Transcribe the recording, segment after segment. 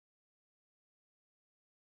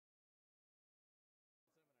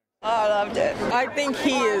I loved it. I think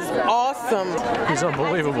he is awesome. He's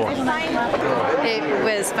unbelievable. It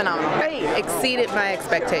was phenomenal. Great. Exceeded my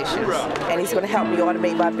expectations. And he's going to help me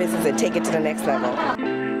automate my business and take it to the next level.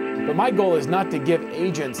 But my goal is not to give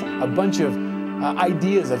agents a bunch of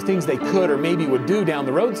ideas of things they could or maybe would do down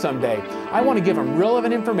the road someday. I want to give them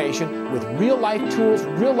relevant information with real-life tools,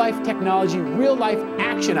 real-life technology, real-life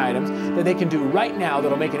action items that they can do right now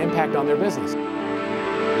that'll make an impact on their business.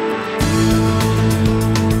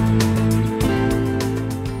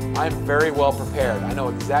 I'm very well prepared. I know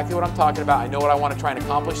exactly what I'm talking about. I know what I want to try and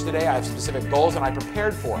accomplish today. I have specific goals and I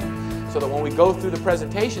prepared for it. So that when we go through the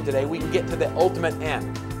presentation today, we can get to the ultimate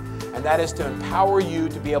end. And that is to empower you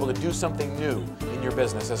to be able to do something new in your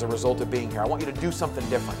business as a result of being here. I want you to do something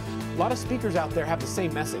different. A lot of speakers out there have the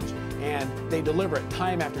same message and they deliver it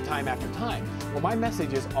time after time after time. Well, my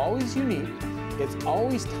message is always unique, it's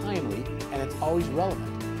always timely, and it's always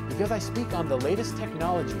relevant. Because I speak on the latest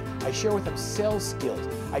technology, I share with them sales skills.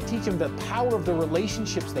 I teach them the power of the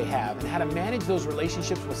relationships they have and how to manage those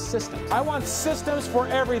relationships with systems. I want systems for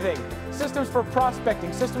everything. Systems for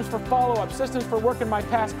prospecting, systems for follow-up, systems for working my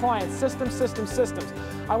past clients, systems.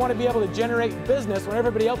 I want to be able to generate business when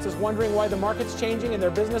everybody else is wondering why the market's changing and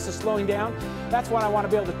their business is slowing down. That's when I want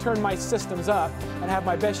to be able to turn my systems up and have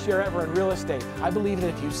my best year ever in real estate. I believe that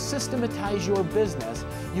if you systematize your business,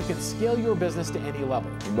 you can scale your business to any level.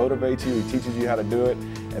 He motivates you, he teaches you how to do it,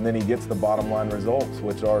 and then he gets the bottom line results,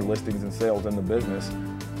 which are listings and sales in the business,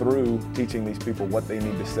 through teaching these people what they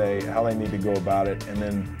need to say, how they need to go about it, and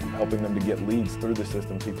then helping them to get leads through the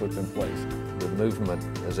systems he puts in place. The movement,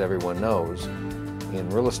 as everyone knows, in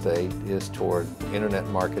real estate is toward internet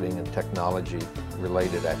marketing and technology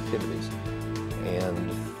related activities.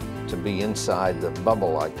 And to be inside the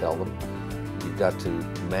bubble, I tell them, you've got to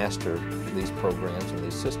master these programs and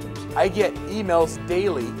these systems. I get emails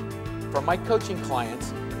daily from my coaching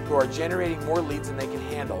clients who are generating more leads than they can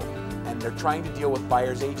handle, and they're trying to deal with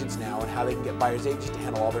buyer's agents now and how they can get buyer's agents to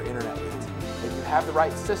handle all their internet leads. If you have the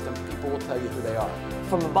right system, people will tell you who they are.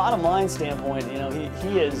 From a bottom line standpoint, you know,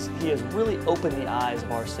 he has really opened the eyes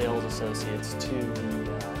of our sales associates to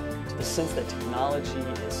the sense that technology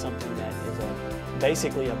is something that is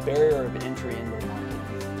basically a barrier of entry into the market.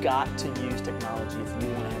 You've got to use technology if you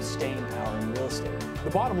want to have staying power in real estate. The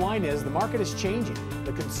bottom line is the market is changing.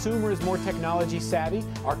 The consumer is more technology savvy.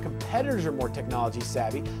 Our competitors are more technology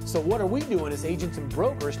savvy. So what are we doing as agents and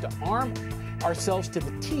brokers to arm ourselves to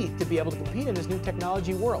the teeth to be able to compete in this new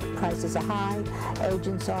technology world? Prices are high,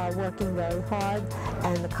 agents are working very hard,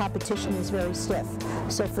 and the competition is very stiff.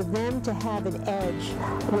 So for them to have an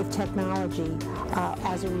edge with technology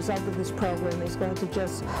as a result of this program is going to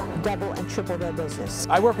just double and triple their business.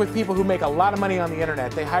 I work with people who make a lot of money on the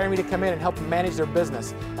internet. They hire me to come in and help them manage their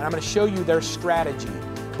business, and I'm going to show you their strategy,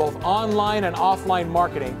 both online and offline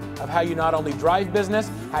marketing, of how you not only drive business,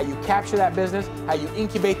 how you capture that business, how you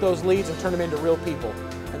incubate those leads and turn them into real people.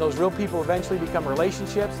 And those real people eventually become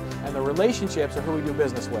relationships, and the relationships are who we do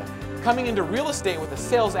business with. Coming into real estate with a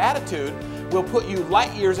sales attitude will put you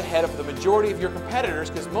light years ahead of the majority of your competitors,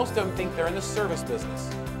 because most of them think they're in the service business.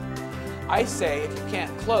 I say if you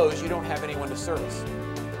can't close, you don't have anyone to service.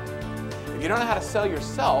 If you don't know how to sell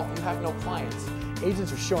yourself, you have no clients.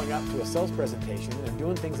 Agents are showing up to a sales presentation and they're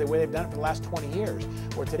doing things the way they've done it for the last 20 years.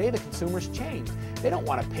 Where today the consumer's changed. They don't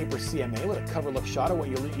want a paper CMA with a cover look shot of what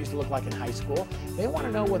you used to look like in high school. They want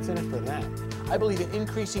to know what's in it for them. I believe in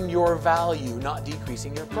increasing your value, not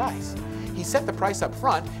decreasing your price. He set the price up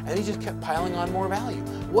front and he just kept piling on more value.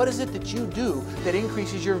 What is it that you do that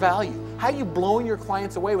increases your value? How are you blowing your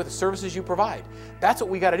clients away with the services you provide? That's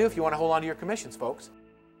what we got to do if you want to hold on to your commissions, folks.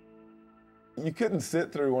 You couldn't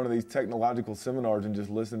sit through one of these technological seminars and just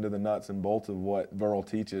listen to the nuts and bolts of what Verl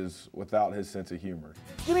teaches without his sense of humor.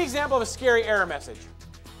 Give me an example of a scary error message.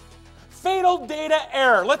 Fatal data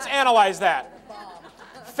error. Let's analyze that.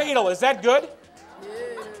 Fatal, is that good?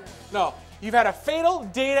 No. You've had a fatal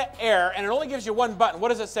data error and it only gives you one button. What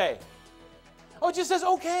does it say? Oh, it just says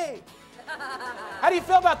okay. How do you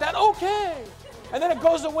feel about that? Okay. And then it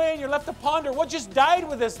goes away and you're left to ponder what just died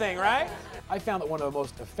with this thing, right? I found that one of the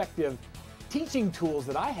most effective teaching tools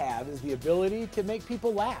that I have is the ability to make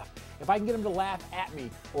people laugh. If I can get them to laugh at me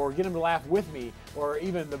or get them to laugh with me, or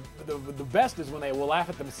even the best is when they will laugh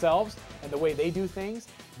at themselves and the way they do things,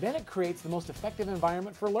 then it creates the most effective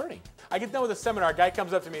environment for learning. I get done with a seminar, a guy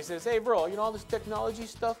comes up to me and says, "Hey, Verl, you know all this technology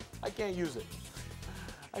stuff? I can't use it."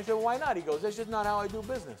 I said, "Well, why not?" He goes, "That's just not how I do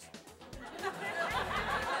business."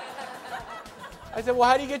 I said, "Well,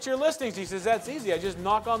 how do you get your listings?" He says, "That's easy. I just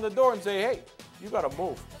knock on the door and say, hey, you got to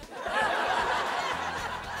move."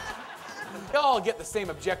 We all get the same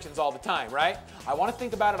objections all the time, right? I want to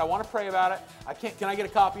think about it. I want to pray about it. Can I get a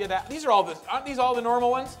copy of that? Aren't these all the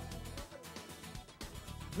normal ones?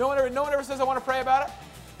 No one ever says I want to pray about it?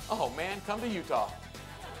 Oh man, come to Utah.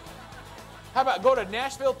 How about go to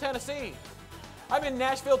Nashville, Tennessee? I'm in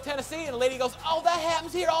Nashville, Tennessee, and a lady goes, oh, that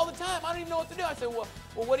happens here all the time. I don't even know what to do. I said, well,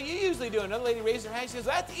 what do you usually do? Another lady raised her hand. She says,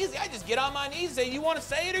 that's easy. I just get on my knees and say, you want to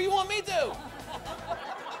say it or you want me to?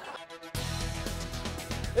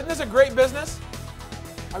 Isn't this a great business?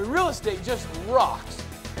 I mean, real estate just rocks.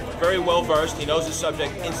 Very well versed, he knows the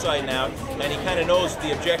subject inside and out, and he kind of knows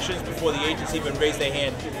the objections before the agents even raise their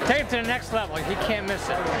hand. Take it to the next level, he can't miss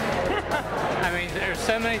it. I mean, there's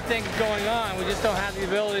so many things going on, we just don't have the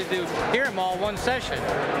ability to hear them all in one session.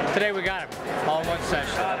 Today we got them all in one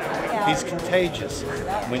session. He's contagious.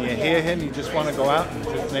 When you hear him, you just want to go out and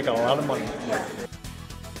just make a lot of money.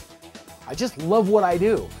 I just love what I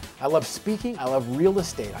do. I love speaking, I love real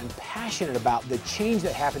estate. I'm passionate about the change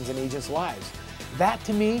that happens in agents' lives. That,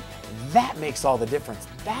 to me, that makes all the difference.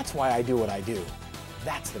 That's why I do what I do.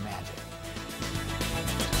 That's the magic.